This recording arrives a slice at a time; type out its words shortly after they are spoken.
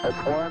It's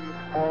one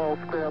small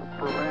step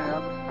for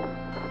man,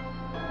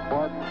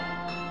 one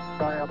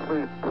giant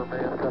leap for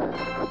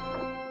mankind.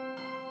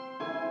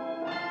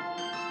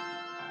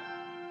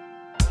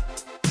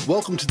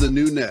 Welcome to The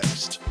New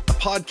Next, a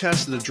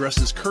podcast that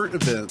addresses current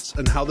events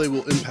and how they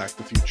will impact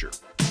the future.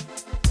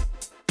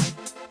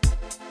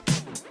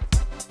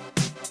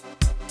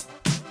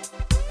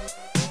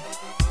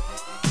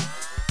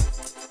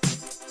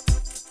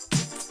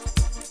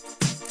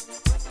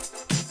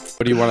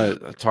 What do you want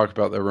to talk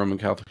about the Roman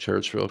Catholic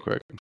Church real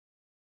quick?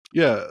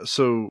 Yeah,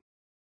 so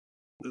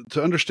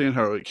to understand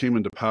how it came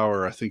into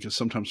power, I think is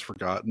sometimes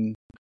forgotten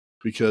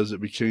because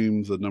it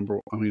became the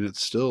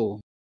it's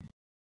still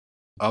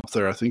up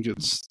there. I think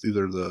it's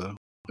either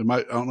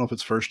I don't know if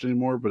it's first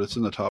anymore, but it's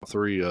in the top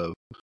three of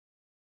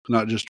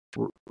not just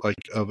like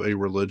of a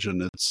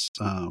religion. It's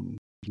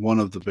one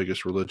of the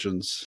biggest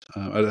religions.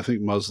 I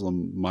think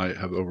Muslim might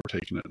have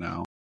overtaken it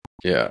now.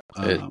 Yeah,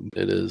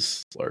 it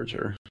is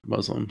larger,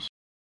 Muslims.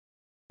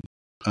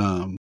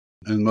 And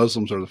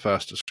Muslims are the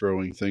fastest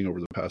growing thing over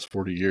the past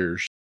 40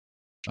 years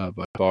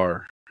by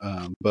far.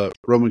 But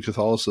Roman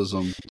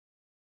Catholicism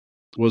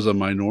was a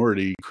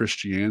minority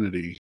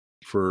Christianity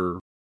for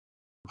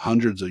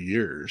hundreds of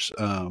years.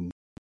 The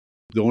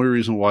only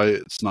reason why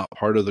it's not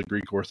part of the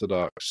Greek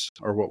Orthodox,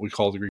 or what we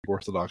call the Greek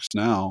Orthodox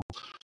now,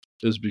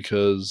 is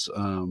because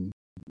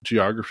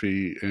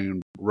geography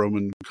and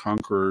Roman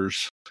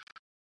conquerors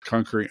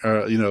conquering,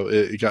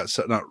 it got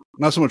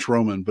not so much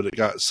Roman, but it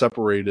got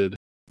separated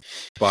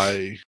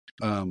by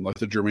like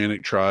the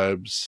Germanic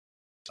tribes.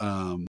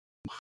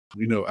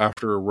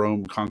 After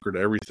Rome conquered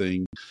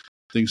everything,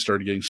 things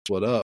started getting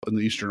split up, and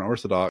the Eastern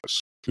Orthodox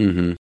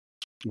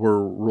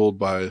were ruled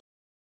by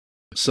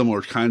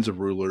similar kinds of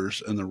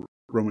rulers, and the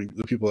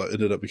people that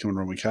ended up becoming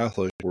Roman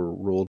Catholic were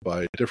ruled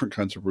by different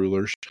kinds of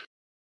rulers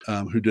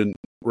who didn't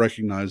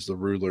recognize the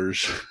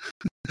rulers.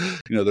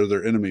 They're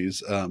their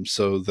enemies.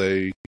 So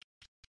they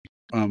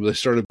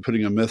started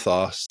putting a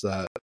mythos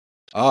that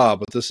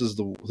but this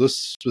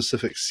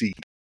specific seat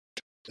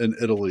in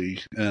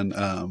Italy and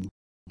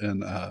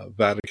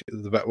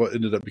Vatican, what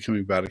ended up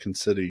becoming Vatican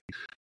City.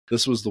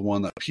 This was the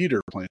one that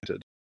Peter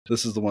planted.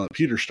 This is the one that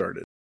Peter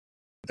started.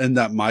 And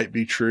that might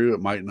be true.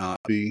 It might not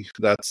be.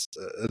 That's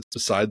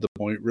beside the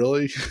point,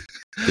 really.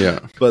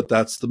 Yeah. But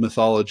that's the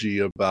mythology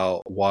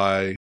about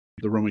why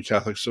the Roman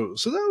Catholics. So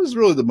that was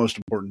really the most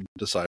important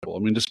disciple. I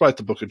mean, despite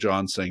the Book of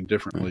John saying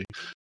differently.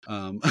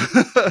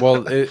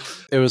 Well, it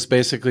was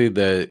basically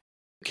the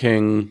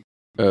king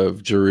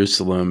of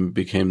Jerusalem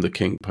became the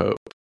king pope,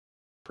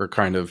 or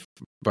kind of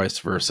vice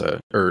versa.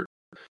 The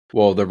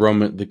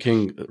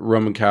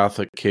Roman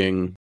Catholic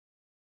king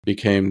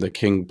became the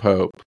king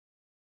pope.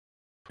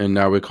 And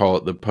now we call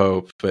it the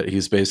Pope, but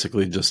he's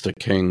basically just a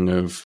king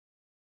of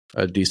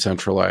a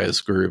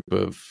decentralized group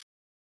of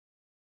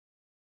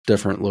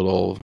different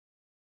little,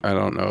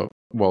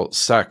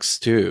 sects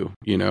too.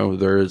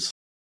 There's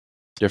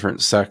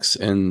different sects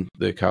in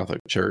the Catholic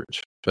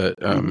Church, but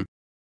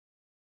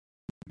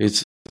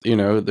it's,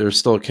 there's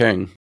still a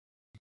king,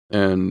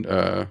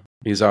 and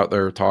he's out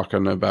there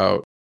talking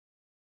about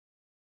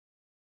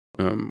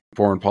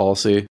foreign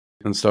policy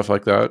and stuff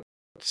like that.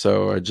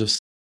 So I just,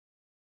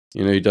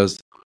 he does.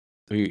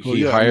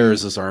 He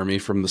hires his army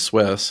from the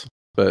Swiss,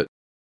 but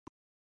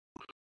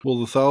over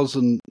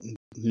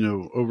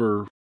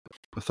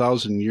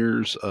 1,000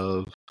 years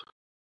of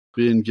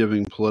being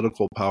giving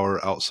political power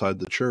outside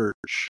the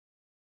church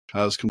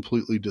has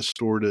completely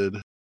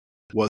distorted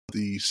what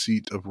the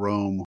seat of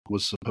Rome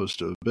was supposed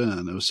to have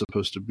been. It was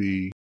supposed to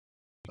be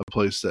a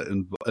place that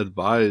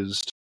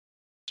advised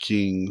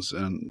kings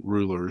and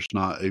rulers,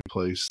 not a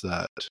place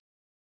that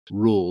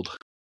ruled.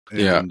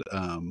 And,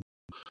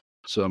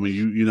 so, I mean,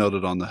 you nailed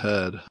it on the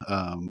head.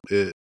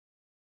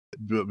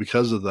 But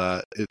because of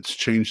that, it's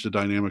changed the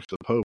dynamic of the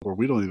Pope, where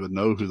we don't even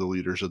know who the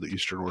leaders of the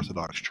Eastern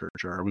Orthodox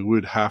Church are. I mean, we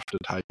would have to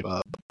type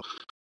up,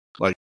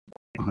 like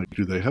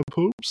do they have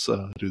popes?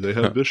 Do they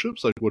have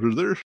bishops? Like, what is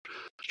their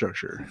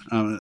structure?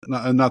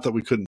 Not that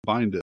we couldn't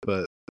find it,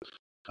 but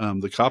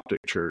the Coptic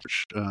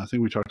Church, I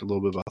think we talked a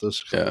little bit about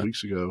this a couple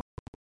weeks ago.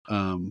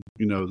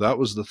 That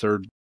was the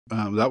third,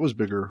 that was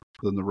bigger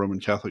than the Roman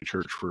Catholic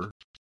Church for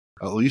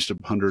at least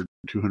 100,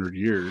 200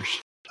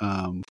 years.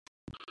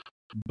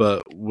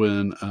 But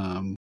when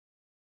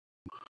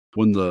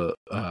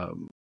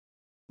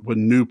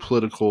new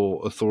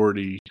political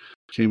authority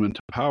came into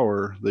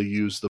power, they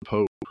used the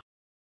Pope.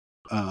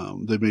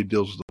 They made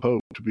deals with the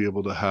Pope to be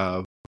able to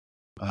have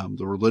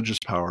the religious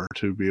power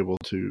to be able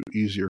to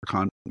easier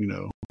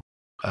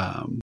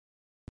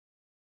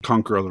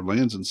conquer other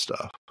lands and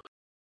stuff.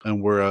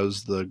 And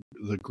whereas the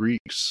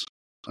Greeks,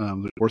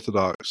 the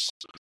Orthodox,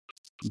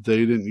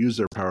 they didn't use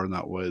their power in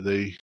that way.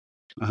 They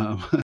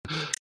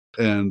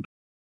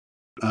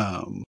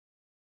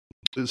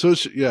so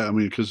it's,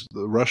 because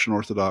the Russian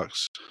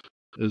Orthodox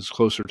is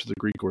closer to the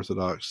Greek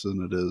Orthodox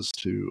than it is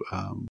to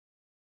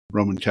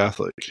Roman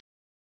Catholic.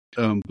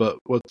 But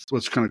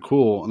what's kind of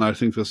cool, and I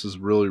think this is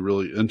really,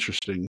 really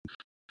interesting,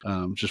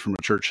 just from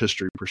a church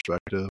history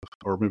perspective,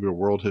 or maybe a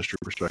world history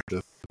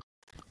perspective,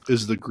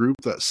 is the group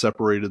that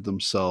separated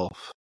themselves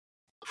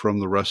from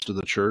the rest of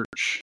the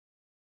church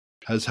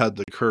has had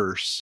the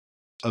curse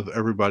of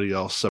everybody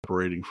else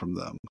separating from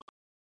them.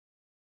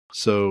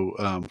 So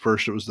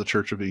first it was the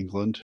Church of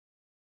England,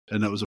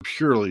 and that was a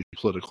purely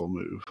political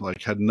move,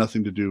 like had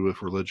nothing to do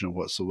with religion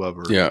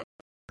whatsoever. Yeah.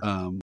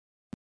 And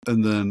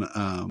then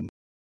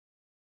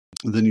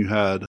you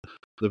had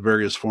the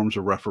various forms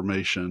of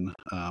Reformation,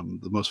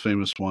 the most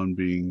famous one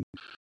being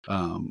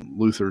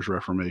Luther's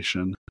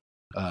Reformation.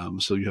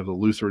 So you have the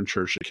Lutheran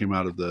Church that came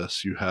out of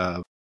this. You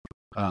have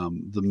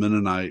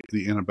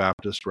the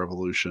Anabaptist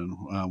Revolution,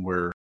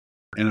 where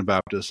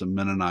Anabaptists and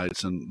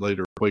Mennonites and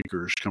later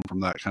Quakers come from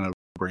that kind of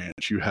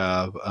branch. You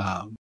have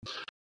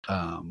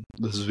the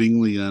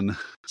Zwinglian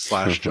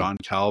 / John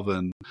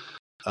Calvin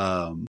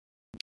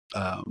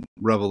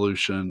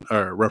Revolution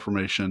or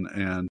Reformation,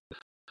 and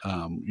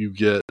you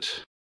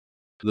get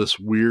this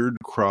weird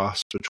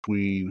cross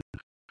between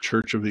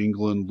Church of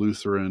England,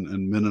 Lutheran,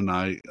 and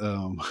Mennonite.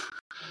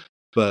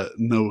 But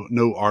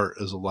no art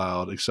is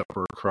allowed except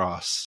for a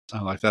cross.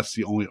 Like that's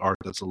the only art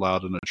that's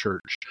allowed in a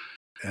church.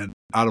 And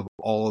out of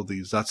all of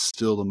these, that's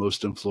still the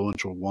most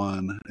influential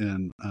one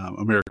in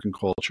American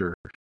culture.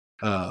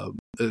 I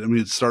mean,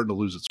 it's starting to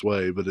lose its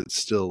way, but it's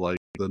still like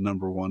the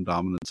number one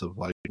dominance of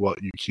like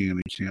what you can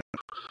and can't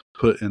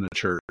put in a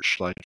church.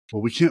 Like,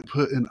 well, we can't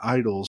put in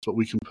idols, but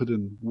we can put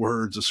in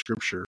words of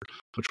scripture,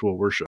 which we'll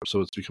worship.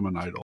 So it's become an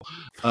idol.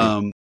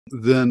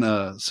 Then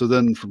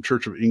from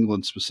Church of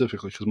England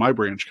specifically, because my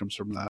branch comes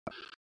from that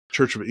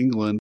Church of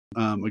England,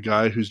 a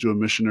guy who's doing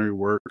missionary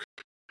work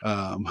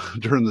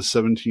during the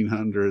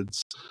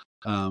 1700s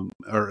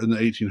or in the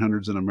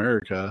 1800s in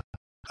America,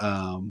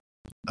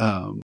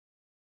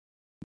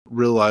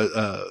 realized,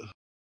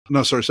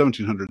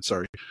 1700s,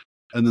 sorry.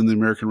 And then the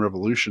American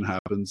Revolution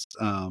happens.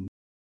 Well,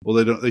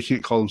 they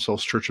can't call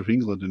themselves Church of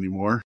England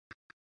anymore,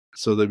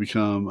 so they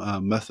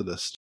become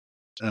Methodist,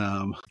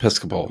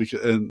 Episcopal,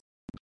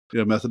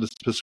 Methodist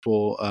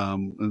Episcopal,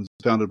 and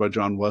founded by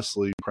John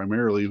Wesley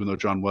primarily, even though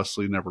John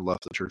Wesley never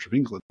left the Church of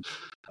England.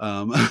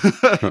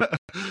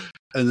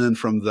 And then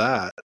from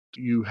that,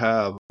 you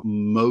have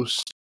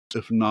most,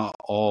 if not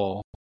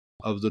all,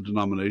 of the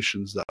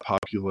denominations that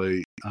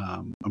populate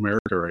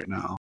America right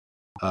now.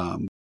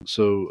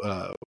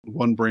 So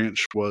one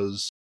branch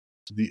was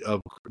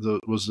the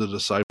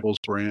Disciples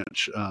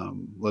branch,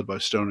 led by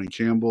Stone and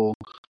Campbell.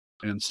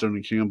 And Stone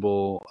and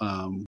Campbell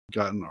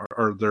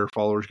their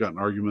followers got in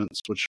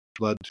arguments, which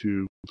led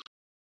to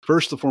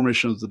first the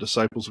formation of the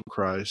Disciples of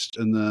Christ,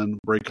 and then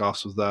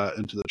break-offs of that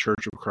into the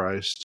Church of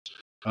Christ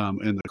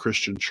and the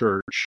Christian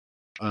Church.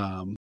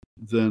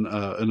 Then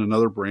in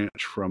another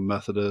branch from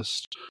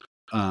Methodist,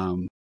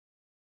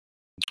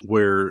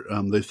 where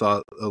a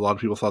lot of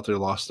people thought they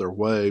lost their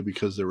way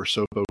because they were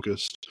so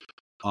focused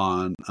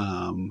on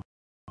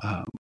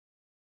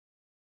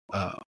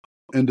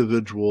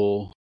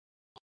individual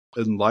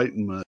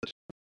enlightenment.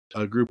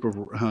 A group of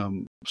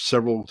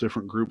several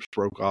different groups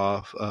broke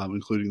off,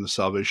 including the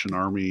Salvation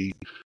Army,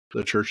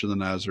 the Church of the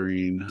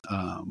Nazarene,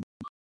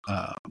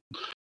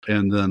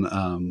 and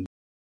then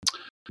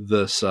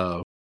this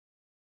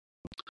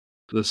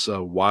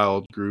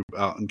wild group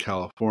out in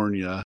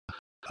California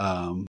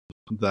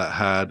that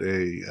had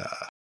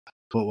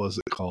what was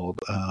it called?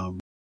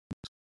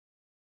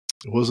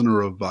 It wasn't a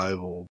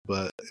revival,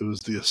 but it was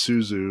the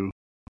Isuzu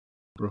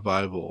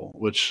revival,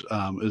 which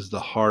is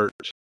the heart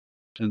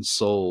and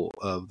soul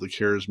of the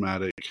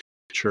charismatic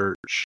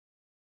church,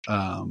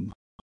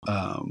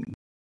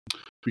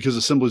 because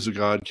Assemblies of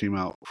God came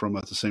out from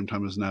at the same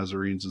time as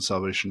Nazarenes and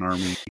Salvation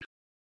Army,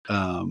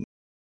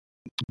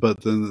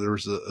 but then there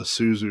was a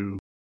Isuzu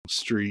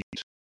Street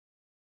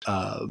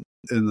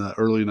in the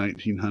early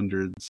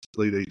 1900s,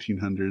 late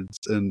 1800s,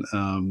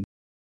 and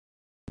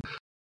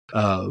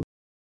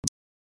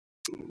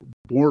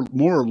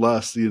more or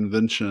less the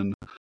invention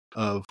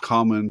of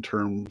common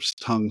terms,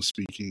 tongue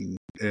speaking,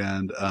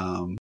 and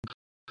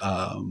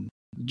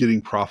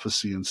getting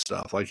prophecy and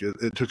stuff. Like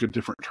it took a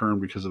different turn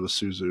because of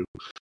Isuzu.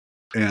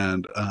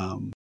 And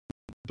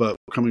but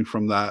coming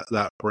from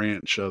that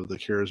branch of the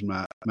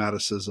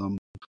charismaticism,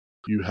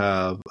 you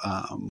have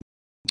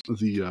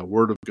the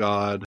Word of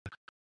God,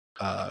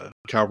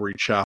 Calvary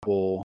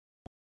Chapel,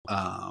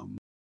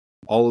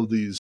 all of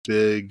these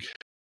big,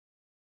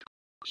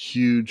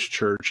 huge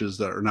churches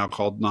that are now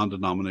called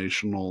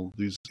non-denominational.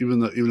 These,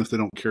 even if they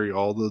don't carry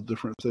all the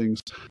different things,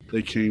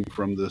 they came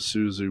from the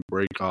Isuzu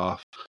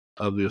break-off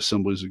of the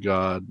Assemblies of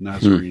God,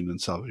 Nazarene,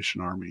 and Salvation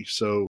Army.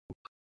 So,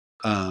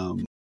 all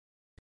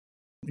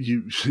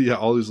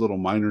these little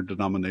minor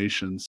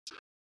denominations,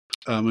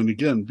 and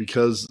again,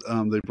 because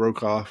they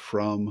broke off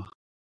from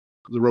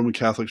the Roman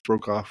Catholics,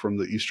 broke off from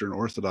the Eastern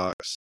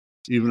Orthodox.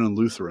 Even in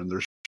Lutheran,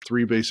 there's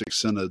 3 basic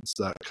synods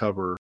that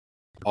cover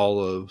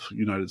all of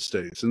United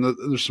States, and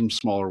there's some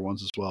smaller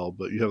ones as well,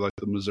 but you have like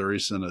the Missouri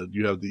Synod,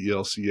 you have the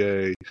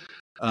ELCA,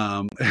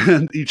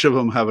 and each of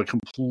them have a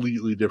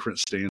completely different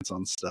stance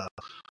on stuff.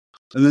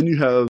 And then you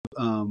have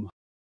the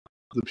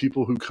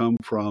people who come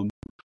from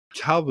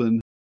Calvin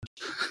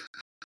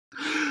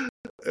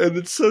And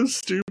it's so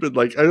stupid.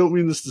 Like, I don't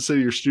mean this to say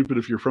you're stupid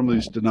if you're from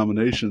these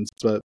denominations,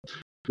 but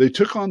they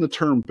took on the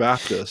term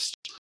Baptist,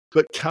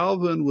 but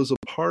Calvin was a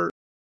part,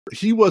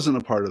 he wasn't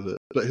a part of it,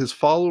 but his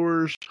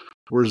followers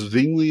were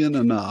Zwinglian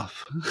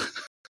enough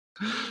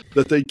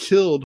that they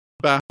killed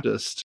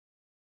Baptist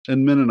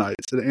and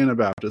Mennonites and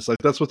Anabaptists. Like,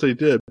 that's what they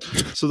did.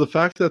 So the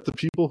fact that the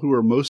people who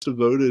are most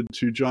devoted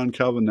to John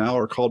Calvin now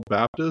are called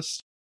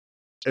Baptists,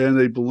 and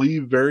they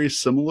believe very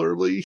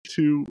similarly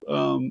to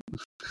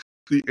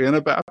the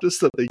Anabaptists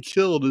that they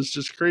killed, is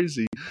just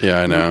crazy.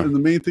 Yeah, I know. And the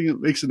main thing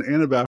that makes an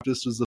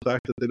Anabaptist is the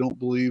fact that they don't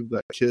believe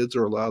that kids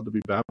are allowed to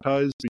be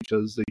baptized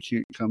because they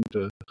can't come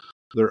to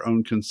their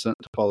own consent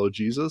to follow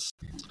Jesus.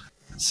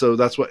 So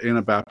that's what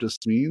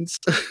Anabaptist means.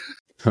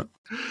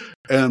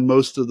 And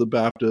most of the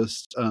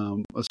Baptists,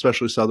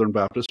 especially Southern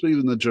Baptists, but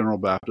even the General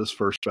Baptist,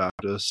 First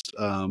Baptist,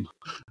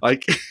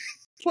 like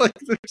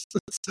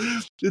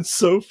it's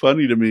so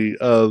funny to me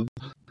of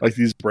like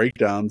these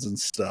breakdowns and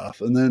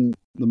stuff. And then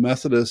the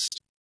Methodist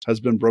has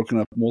been broken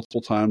up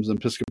multiple times, and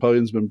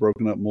Episcopalian's been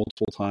broken up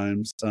multiple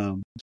times.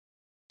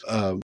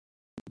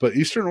 But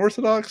Eastern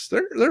Orthodox,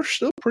 they're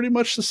still pretty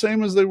much the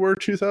same as they were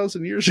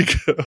 2,000 years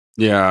ago.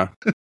 Yeah.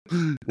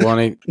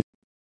 Well,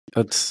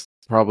 that's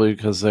probably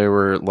because they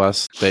were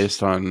less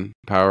based on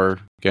power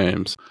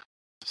games.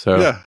 So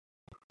yeah,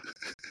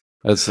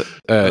 that's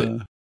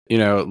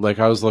like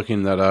I was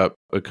looking that up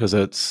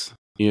because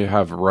you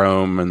have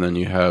Rome and then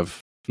you have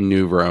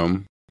New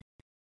Rome.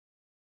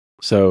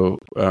 So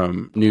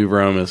New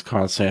Rome is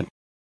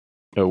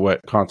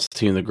what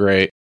Constantine the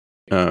Great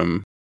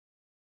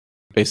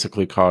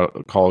basically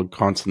called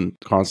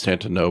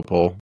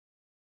Constantinople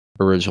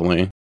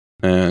originally,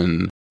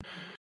 and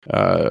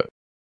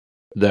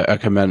the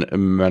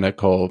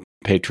ecumenical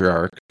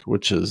patriarch,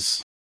 which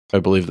is, I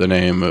believe, the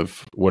name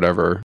of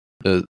whatever,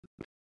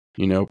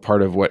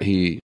 part of what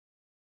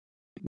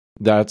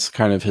that's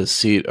kind of his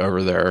seat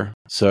over there.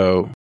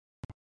 So,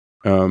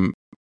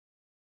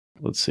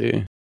 let's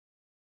see.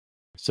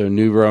 So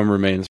New Rome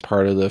remains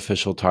part of the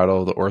official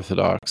title of the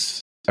Orthodox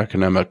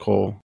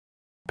ecumenical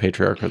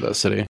patriarch of that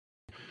city.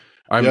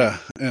 Yeah,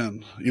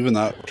 and even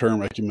that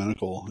term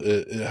ecumenical,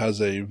 it has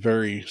a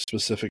very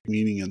specific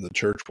meaning in the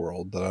church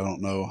world that I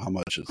don't know how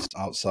much it's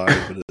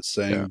outside, but it's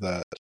saying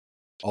that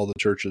all the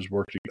churches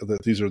work together,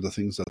 that these are the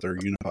things that they're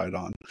unified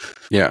on.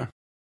 Yeah.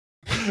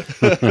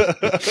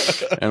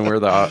 And we're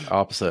the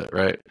opposite,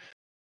 right?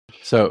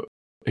 So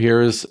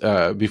here's,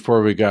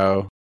 before we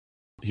go,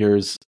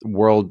 here's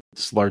world's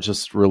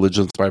largest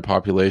religions by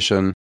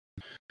population.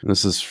 And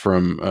this is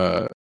from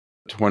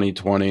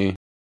 2020.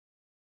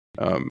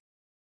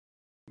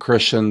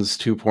 Christians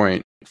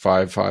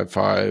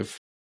 2.555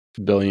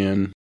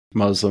 billion,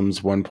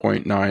 Muslims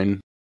 1.9,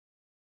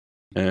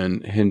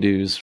 and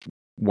Hindus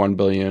 1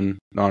 billion,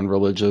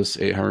 non-religious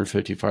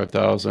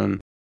 855,000,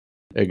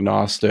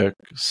 agnostic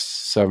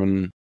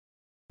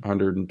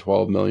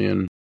 712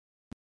 million,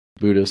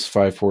 Buddhist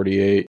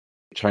 548,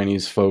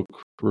 Chinese folk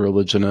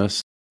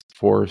religionists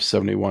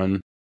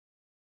 471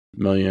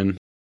 million.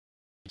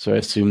 So I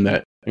assume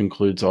that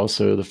includes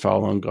also the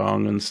Falun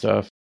Gong and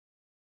stuff.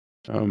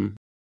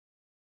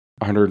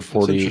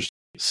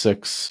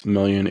 146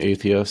 million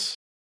atheists.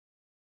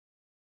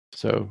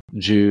 So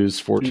Jews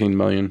 14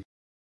 million.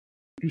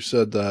 You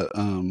said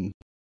that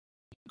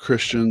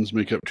Christians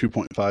make up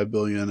 2.5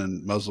 billion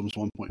and Muslims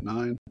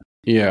 1.9.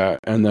 Yeah,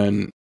 and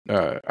then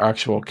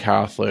actual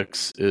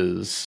Catholics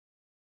is,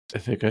 I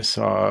think I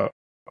saw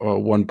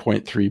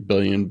 1.3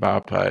 billion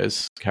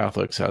baptized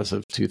Catholics as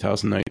of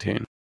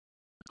 2019.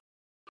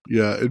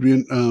 Yeah, it'd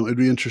be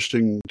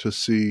interesting to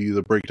see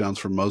the breakdowns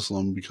for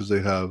Muslim, because they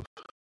have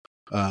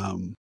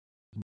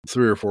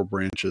 3 or 4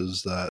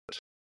 branches that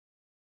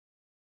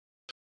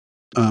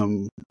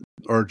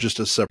are just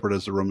as separate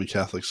as the Roman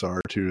Catholics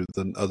are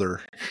than other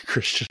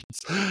Christians.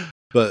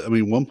 But I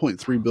mean,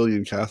 1.3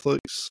 billion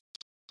Catholics,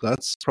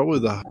 that's probably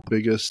the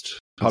biggest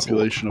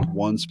population of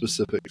one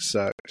specific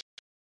sect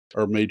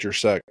or major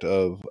sect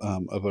of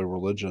a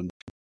religion.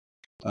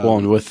 Well,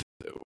 and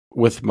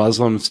with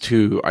Muslims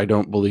too, I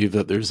don't believe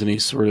that there's any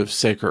sort of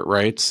sacred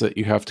rites that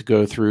you have to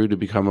go through to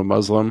become a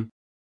Muslim.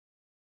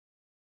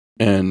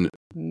 And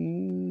I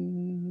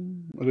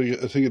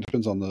think it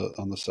depends on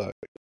the sect.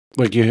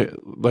 Like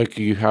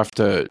you have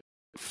to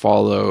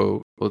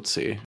follow. Let's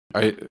see.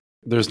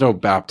 There's no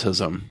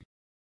baptism,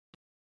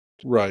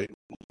 right?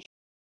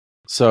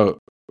 So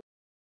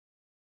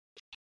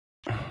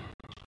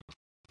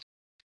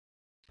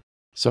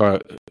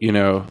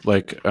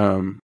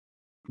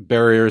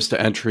barriers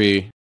to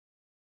entry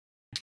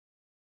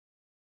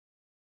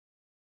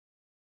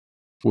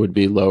would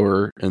be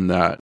lower in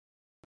that.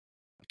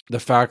 The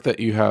fact that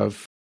you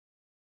have,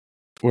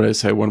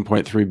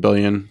 1.3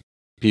 billion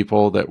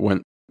people that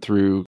went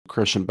through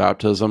Christian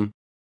baptism,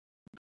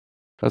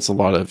 that's a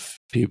lot of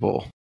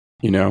people,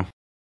 Yeah.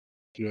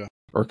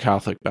 Or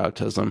Catholic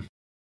baptism.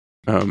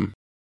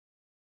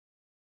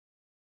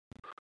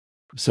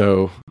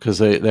 So, because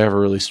they have a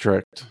really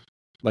strict,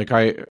 like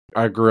I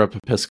grew up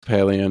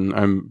Episcopalian,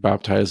 I'm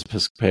baptized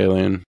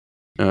Episcopalian,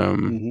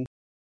 and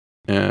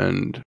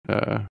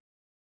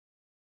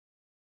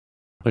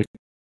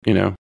you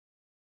know,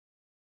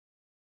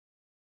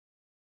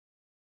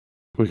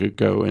 we could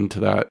go into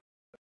that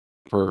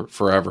for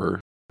forever.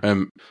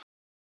 And,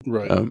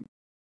 Right.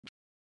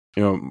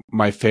 you know,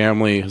 my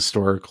family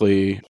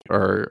historically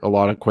are a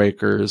lot of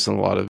Quakers and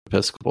a lot of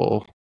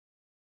Episcopal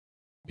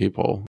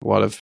people, a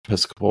lot of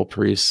Episcopal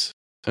priests.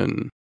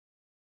 And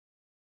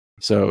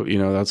so, you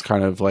know, that's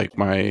kind of like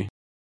my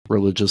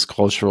religious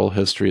cultural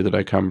history that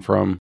I come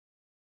from.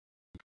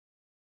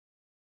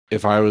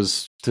 If I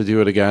was to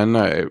do it again,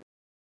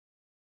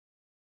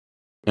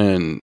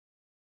 if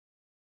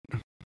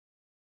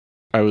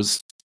I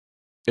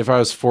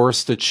was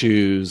forced to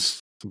choose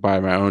by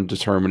my own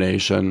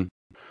determination,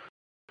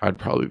 I'd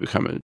probably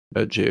become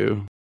a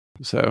Jew,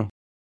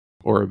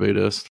 or a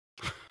Buddhist.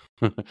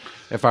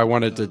 If I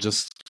wanted to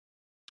just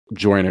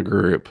join a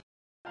group.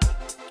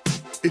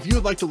 If you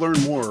would like to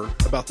learn more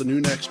about the New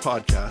Next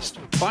podcast,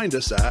 find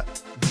us at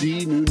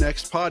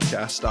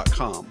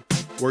thenewNextPodcast.com,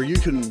 where you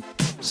can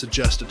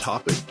suggest a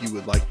topic you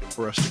would like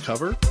for us to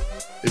cover.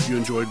 If you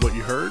enjoyed what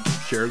you heard,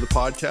 share the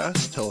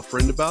podcast, tell a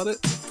friend about it,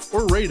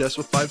 or rate us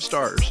with 5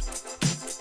 stars.